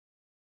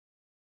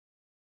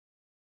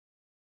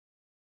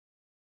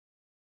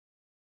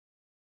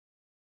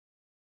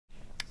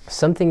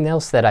something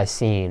else that I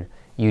seen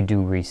you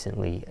do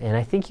recently, and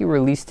I think you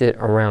released it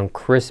around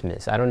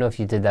Christmas. I don't know if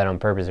you did that on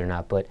purpose or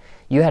not, but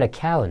you had a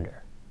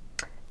calendar.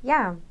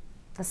 Yeah,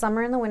 the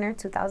Summer and the Winter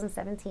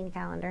 2017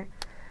 calendar.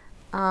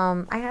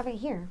 I have it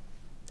here.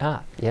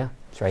 Ah, yeah,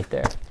 it's right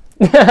there.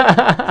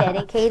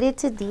 Dedicated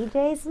to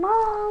DJ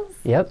Smallz.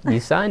 Yep,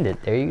 you signed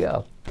it. There you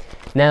go.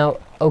 Now,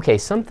 okay,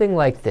 something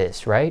like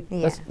this, right?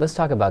 Yeah. Let's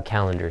talk about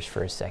calendars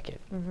for a second.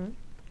 Mm-hmm.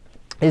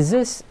 Is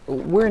this,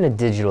 we're in a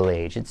digital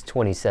age, it's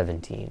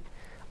 2017.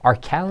 Are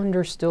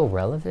calendars still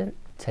relevant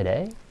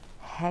today?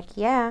 Heck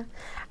yeah.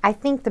 I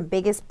think the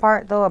biggest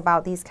part though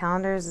about these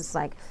calendars is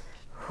like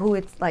who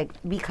it's like,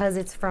 because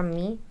it's from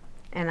me,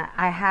 and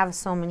I have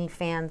so many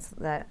fans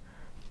that,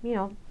 you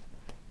know,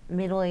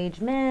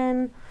 middle-aged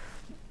men,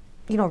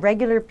 you know,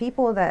 regular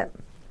people that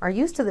are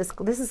used to this.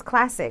 This is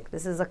classic.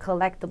 This is a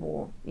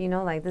collectible, you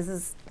know, like this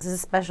is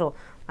special.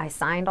 I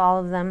signed all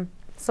of them.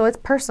 So it's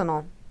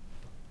personal.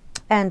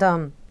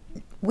 And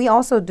we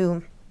also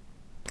do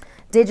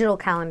digital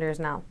calendars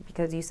now,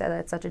 because you said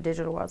that it's such a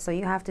digital world. So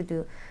you have to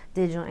do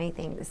digital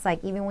anything. It's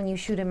like even when you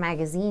shoot a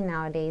magazine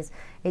nowadays,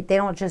 they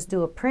don't just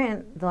do a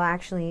print. They'll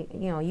actually,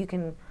 you know, you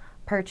can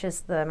purchase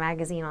the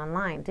magazine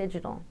online,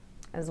 digital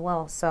as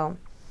well. So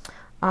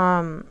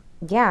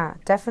yeah,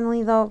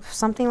 definitely though,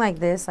 something like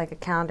this, like a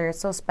calendar, it's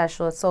so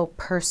special, it's so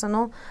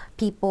personal.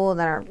 People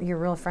that are your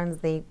real friends,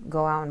 they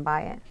go out and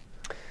buy it.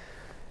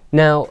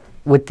 Now,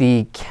 with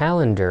the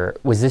calendar,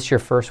 was this your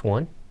first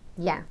one?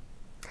 Yeah.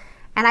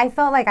 And I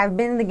felt like I've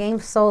been in the game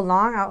so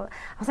long, I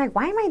was like,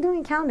 why am I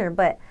doing calendar?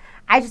 But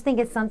I just think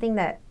it's something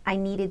that I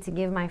needed to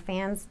give my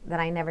fans that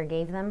I never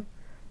gave them.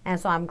 And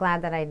so I'm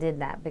glad that I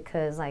did that,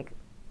 because like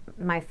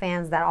my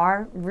fans that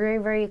are very,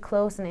 very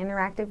close and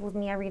interactive with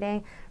me every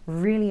day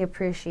really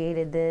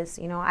appreciated this.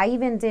 You know, I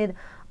even did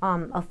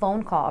a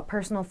phone call, a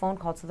personal phone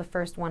call to the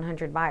first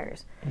 100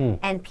 buyers.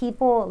 And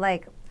people,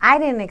 like, I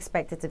didn't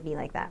expect it to be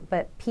like that,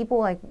 but people,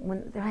 like,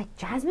 when they're like,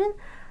 Jasmin,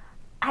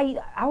 I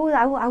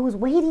was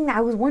waiting,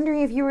 I was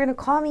wondering if you were going to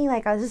call me,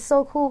 like, this is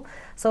so cool.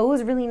 So it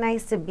was really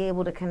nice to be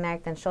able to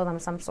connect and show them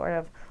some sort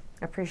of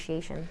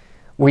appreciation.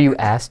 Were you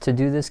asked to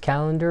do this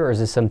calendar, or is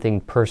this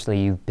something personally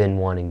you've been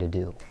wanting to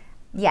do?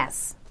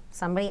 Yes,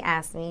 somebody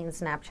asked me in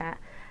Snapchat,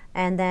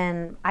 and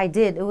then I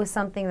did. It was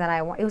something that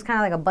it was kind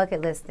of like a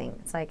bucket list thing.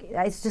 It's like,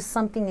 it's just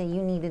something that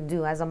you need to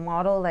do as a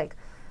model. Like,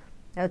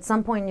 at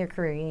some point in your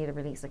career, you need to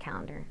release a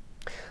calendar.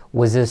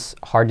 Was this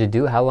hard to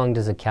do? How long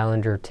does a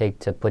calendar take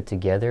to put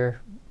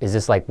together? Is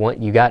this like one,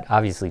 you got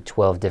obviously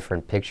 12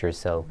 different pictures,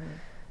 so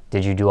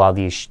did you do all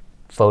these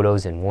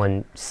photos in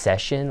one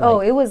session?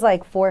 Oh, it was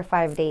like 4 or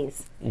 5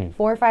 days.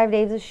 4 or 5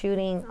 days of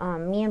shooting,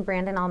 me and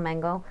Brandon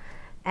Almengo,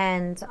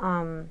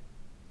 and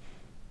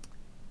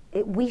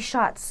we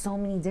shot so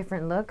many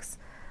different looks.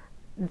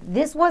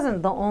 This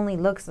wasn't the only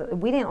looks.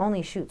 We didn't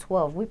only shoot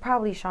 12. We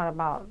probably shot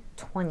about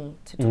 20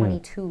 to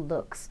 22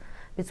 looks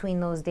between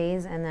those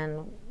days. And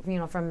then, you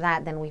know, from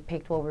that, then we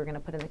picked what we were going to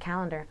put in the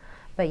calendar.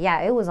 But yeah,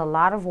 it was a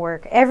lot of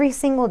work. Every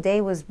single day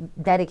was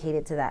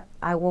dedicated to that.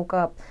 I woke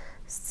up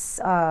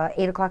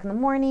 8 o'clock in the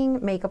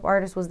morning. Makeup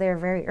artist was there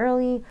very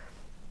early.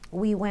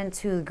 We went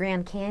to the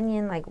Grand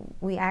Canyon. Like,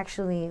 we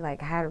actually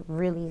like had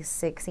really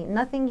sick scenes.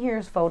 Nothing here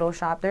is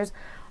Photoshopped. There's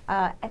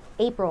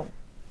April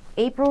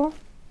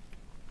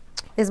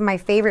is my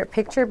favorite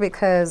picture,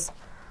 because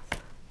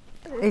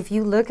if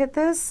you look at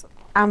this,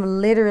 I'm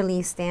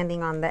literally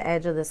standing on the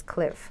edge of this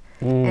cliff,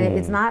 and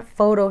it's not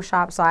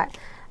Photoshop. So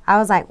I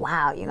was like,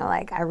 wow, you know,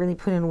 like I really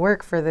put in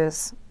work for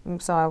this.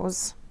 And so I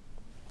was,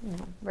 you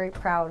know, very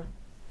proud.